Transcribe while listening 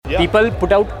Yeah. People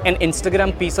put out an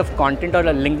Instagram piece of content or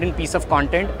a LinkedIn piece of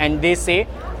content and they say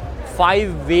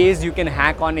 5 ways you can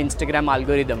hack on Instagram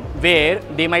algorithm, where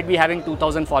they might be having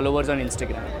 2,000 followers on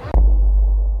Instagram.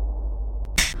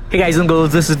 Hey guys and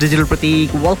girls, this is Digital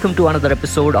Pratik. Welcome to another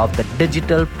episode of the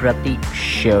Digital Pratik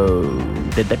Show.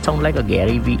 Did that sound like a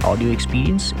Gary Vee audio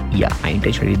experience? Yeah, I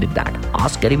intentionally did that.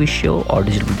 Ask Gary Vee Show or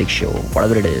Digital Pratik Show,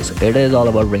 whatever it is all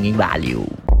about bringing value.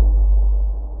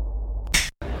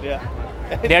 Yeah.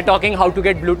 They are talking how to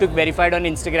get Bluetick verified on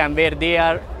Instagram, where they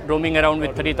are roaming around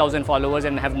with 30,000 followers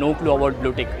and have no clue about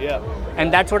Bluetick. Yeah.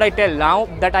 And that's what I tell. Now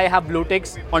that I have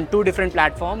Blueticks on 2 different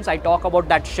platforms, I talk about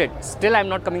that shit. Still, I'm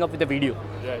not coming up with a video.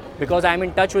 Right. Because I'm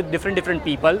in touch with different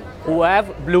people who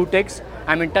have Blueticks.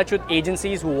 I'm in touch with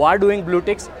agencies who are doing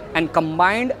Blueticks, and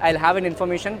combined, I'll have an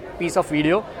information piece of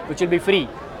video which will be free.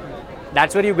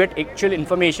 That's where you get actual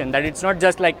information, that it's not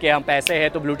just like कि पैसे है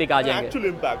तो Blue Tick आ जाएंगे. Actual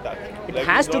impact actually. It Like,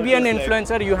 has it's to not be an just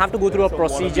influencer. Like you have to go through a some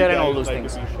procedure wannabe and all guy those like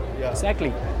things. a t-shirt. Yeah. Exactly.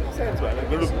 Makes sense, man. I'm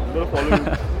gonna follow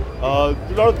you.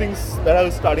 A lot of things that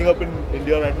are starting up in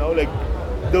India right now, like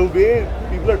the way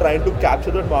people are trying to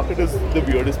capture that market is the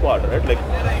weirdest part, right? Like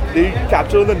they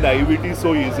capture the naivety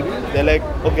so easily. They're like,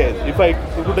 okay, if I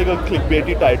to take a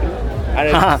clickbaity title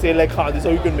and I say like, this is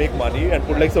how you can make money, and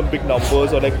put like some big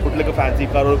numbers or like put like a fancy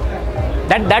car or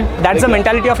That's the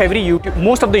mentality of every YouTube.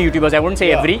 Most of the YouTubers, I wouldn't say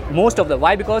Yeah. every. Most of the. Why?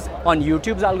 Because on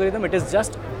YouTube's algorithm, it is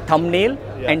just thumbnail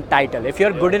and title. If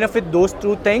you're good enough with those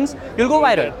 2 things, you'll go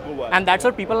viral. Go viral. And that's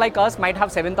what people like us might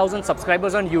have 7,000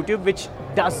 subscribers on YouTube, which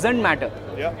doesn't matter.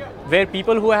 yeah. Where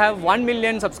people who have 1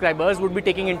 million subscribers would be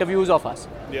taking interviews of us.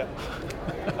 Yeah.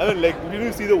 I mean, like, when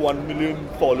you see the 1 million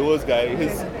followers guy,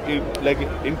 his like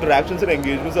interactions and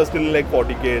engagements are still like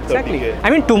 40K, 30K. Exactly.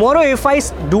 I mean, tomorrow if I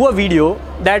do a video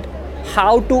that how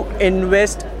to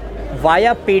invest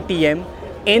via Paytm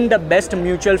in the best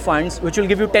mutual funds, which will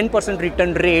give you 10%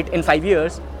 return rate in 5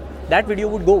 years, that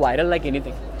video would go viral like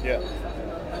anything. Yeah.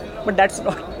 But that's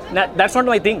not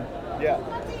my thing. Yeah.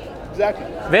 Exactly.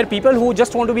 Where people who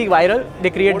just want to be viral,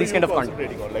 they create What this are kind you of content.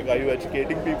 concentrating on? Like, are you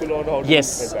educating people on how to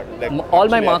Yes. like, All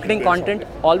my actually marketing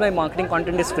activate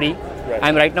content is free. Right.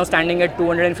 I'm right now standing at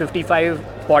 255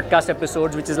 podcast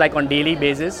episodes, which is like on daily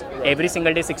basis. Every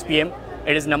single day, 6 p.m.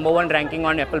 It is #1 ranking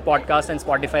on Apple Podcasts and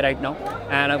Spotify right now,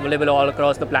 and available all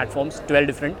across the platforms, 12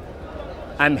 different.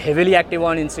 I'm heavily active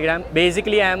on Instagram.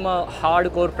 Basically, I'm a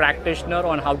hardcore practitioner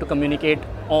on how to communicate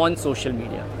on social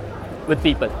media with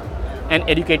people and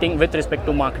educating with respect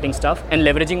to marketing stuff and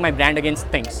leveraging my brand against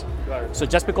things. Right. So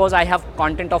just because I have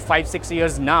content of 5-6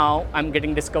 years now, I'm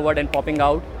getting discovered and popping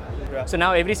out. Yeah. So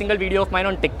now every single video of mine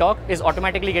on TikTok is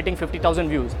automatically getting 50,000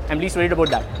 views. I'm least worried about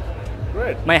that.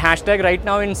 Right. My hashtag right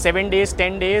now in 7 days,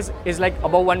 10 days is like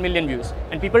above 1 million views.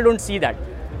 And people don't see that.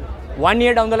 1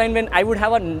 year down the line, when I would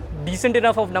have a decent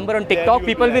enough of number on TikTok, you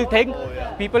will people be will like, think, oh,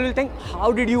 yeah. people will think,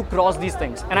 how did you cross these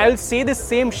things? And I will say the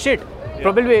same shit.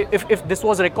 Probably if this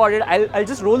was recorded, I'll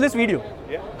just roll this video.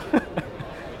 Yeah.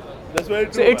 That's very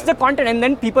true. So it's the content, and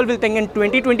then people will think in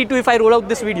 2022, if I roll out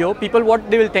this video, people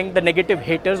what they will think, the negative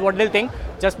haters, what they'll think,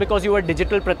 just because you were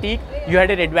Digital Pratik, you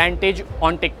had an advantage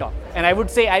on TikTok. And I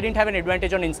would say I didn't have an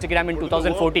advantage on Instagram in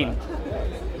 2014.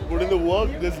 Put in the work,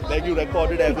 this like you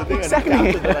recorded everything Exactly. and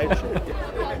you captured the right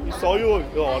shit. You saw your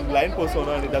online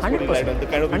persona and that's what you like, and the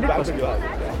kind of impact that you have.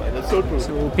 Yeah, that's so true.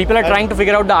 So people are trying to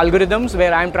figure out the algorithms,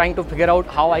 where I'm trying to figure out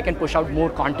how I can push out more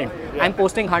content. Yeah. I'm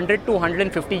posting 100 to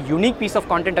 150 unique piece of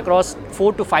content across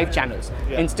 4 to 5 channels.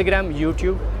 Yeah. Instagram,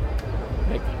 YouTube,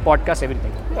 like podcast,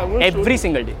 everything. I'm gonna show Every you.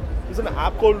 single day. There's an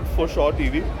app called For Sure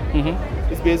TV.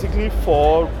 It's basically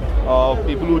for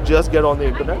people who just get on the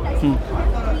internet.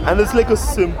 And it's like a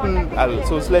simple app.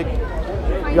 So it's like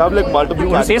you have like multiple You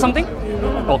want to say categories. something?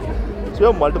 Okay. So you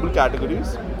have multiple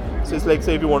categories. So it's like,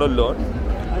 say if you want to learn,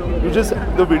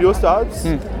 the video starts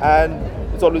and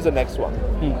it's always the next one.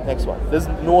 Next one. There's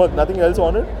nothing else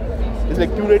on it. It's like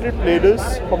curated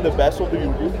playlists from the best of the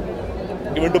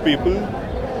YouTube given to people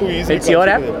to easily It's your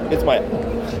consume it. It's my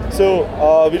app.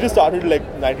 So we just started like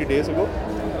 90 days ago.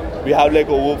 We have like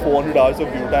over 400 hours of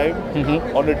view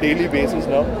time on a daily basis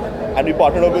now. And we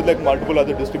partnered up with like multiple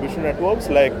other distribution networks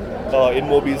like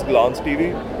InMobi's Glance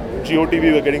TV.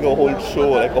 GeoTV, we're getting a whole show,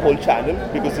 like a whole channel,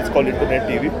 because it's called Internet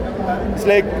TV. It's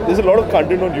like, there's a lot of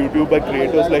content on YouTube by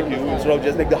creators like you, instead of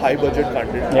just like the high budget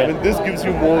content. Yeah. I mean, this gives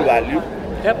you more value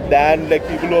than like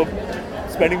people who are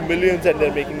spending millions and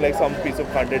they're making like some piece of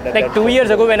content. And Like 2 years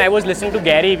ago when I was listening to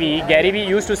Gary Vee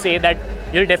used to say that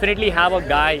you'll definitely have a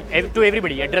guy, to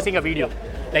everybody, addressing a video.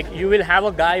 Like you will have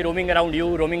a guy roaming around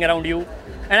you.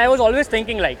 And I was always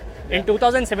thinking like, in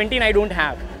 2017 I don't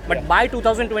have, but by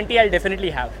 2020 I'll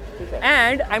definitely have.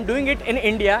 And I'm doing it in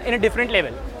India in a different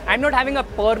level. I'm not having a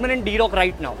permanent D-Rock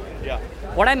right now. Yeah.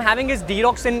 What I'm having is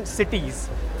D-Rocks in cities.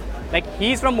 Like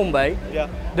he's from Mumbai. Yeah.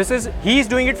 He's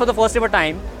doing it for the first ever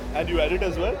time. And you edit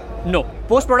as well? No,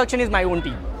 post-production is my own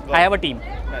team. I have a team.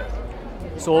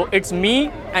 Nice. So it's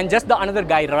me and just the another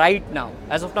guy right now.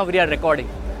 As of now, we are recording.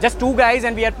 Just 2 guys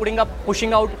and we are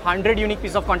pushing out 100 unique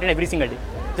pieces of content every single day.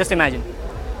 Just imagine.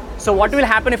 So what will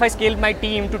happen if I scale my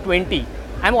team to 20?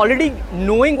 I'm already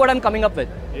knowing what I'm coming up with.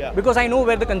 Yeah. Because I know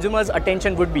where the consumer's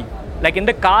attention would be. Like in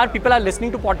the car, people are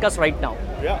listening to podcasts right now.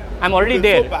 Yeah. I'm already it's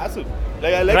there. So passive.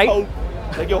 Like I like Right? how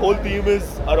like your whole theme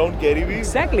is around Gary Vee.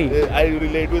 Exactly. I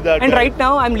relate with that. And guy. right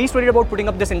now, I'm least worried about putting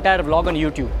up this entire vlog on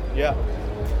YouTube. Yeah.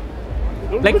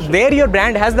 Don't Like push it. where your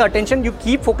brand has the attention, you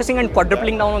keep focusing and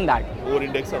quadrupling down on that. Over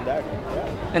index on that.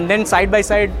 And then side by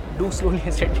side, do slowly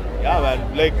and steady. Yeah,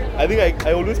 man. Like I think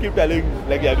I always keep telling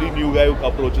like every new guy who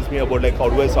approaches me about like how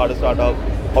do I start a startup?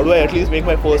 How do I at least make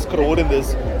my first crore in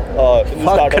this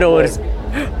startup crores.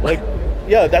 world? Like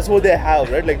yeah, that's what they have,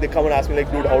 right? Like they come and ask me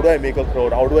like, dude, how do I make a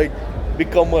crore? How do I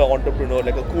become an entrepreneur,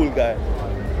 like a cool guy?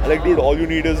 I'm like, dude, all you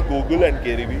need is Google and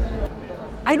Gary Vee.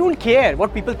 I don't care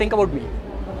what people think about me.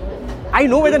 I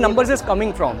know where the numbers is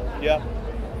coming from. Yeah.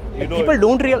 You know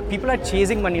People are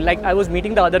chasing money. Like I was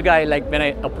meeting the other guy, like when I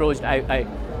approached,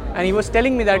 and he was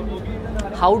telling me that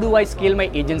how do I scale my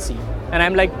agency? And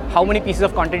I'm like, how many pieces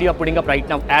of content you are putting up right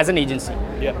now as an agency?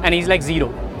 Yeah. And he's like 0.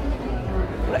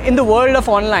 In the world of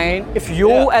online, if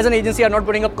you as an agency are not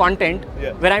putting up content,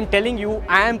 where I'm telling you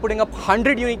I am putting up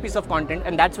 100 unique pieces of content,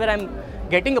 and that's where I'm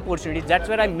getting opportunities, that's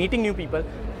where I'm meeting new people.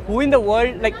 Who in the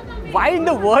world, like, why in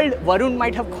the world Varun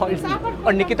might have called me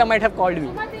or Nikita might have called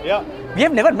me? Yeah. We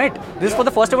have never met. This is for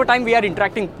the first ever time we are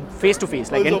interacting face to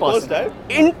face, like it's in the person. first time?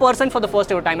 In person for the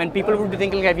first ever time, and people would be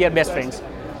thinking that we are best friends.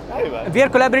 Hi, man. We are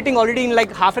collaborating already in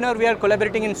like half an hour. We are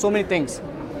collaborating in so many things.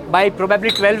 By probably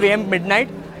 12 a.m. midnight,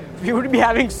 we would be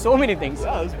having so many things.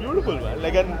 Yeah, it's beautiful, man.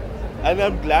 Like and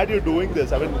I'm glad you're doing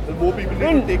this. I mean, more people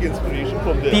need to take inspiration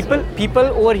from this. People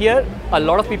over here, a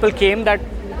lot of people came that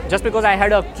just because I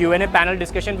had a Q&A panel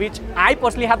discussion, which I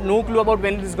personally have no clue about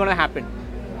when this is going to happen.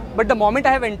 But the moment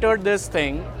I have entered this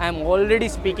thing, I'm already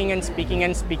speaking and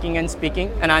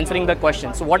answering the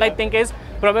questions. So what I think is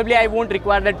probably I won't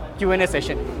require that Q&A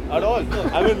session. At all.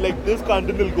 I mean, like this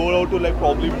content will go out to like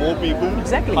probably more people.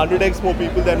 Exactly. 100x more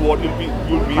people than what you'll be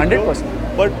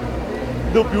 100%. But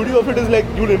the beauty of it is like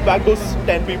you'll impact those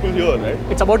 10 people here, right?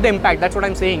 It's about the impact. That's what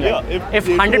I'm saying. Yeah, Right? if If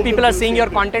they 100 do people are the seeing same your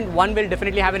thing. content, one will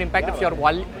definitely have an impact if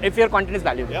your content is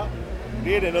valuable. Yeah.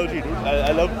 Great energy, dude.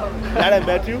 I love that I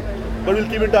met you. But we'll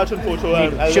keep in touch on for sure.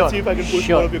 I'll Sure. see if I can push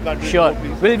Sure. more of your content. Sure.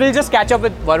 more, please. We'll just catch up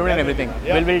with Varun and everything.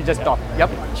 Yeah. We'll just talk.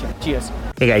 Yep. Cheers.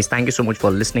 Hey guys, thank you so much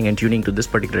for listening and tuning to this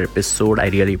particular episode. I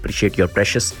really appreciate your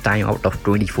precious time out of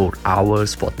 24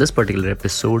 hours for this particular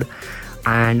episode.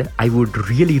 And I would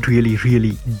really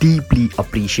deeply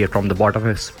appreciate from the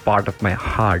bottomest part of my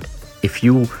heart if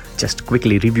you just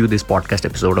quickly review this podcast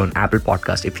episode on Apple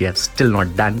Podcast if you have still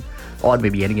not done, or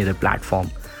maybe any other platform.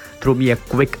 Throw me a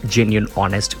quick, genuine,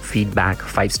 honest feedback,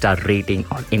 5-star rating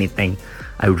or anything.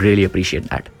 I would really appreciate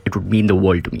that. It would mean the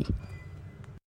world to me.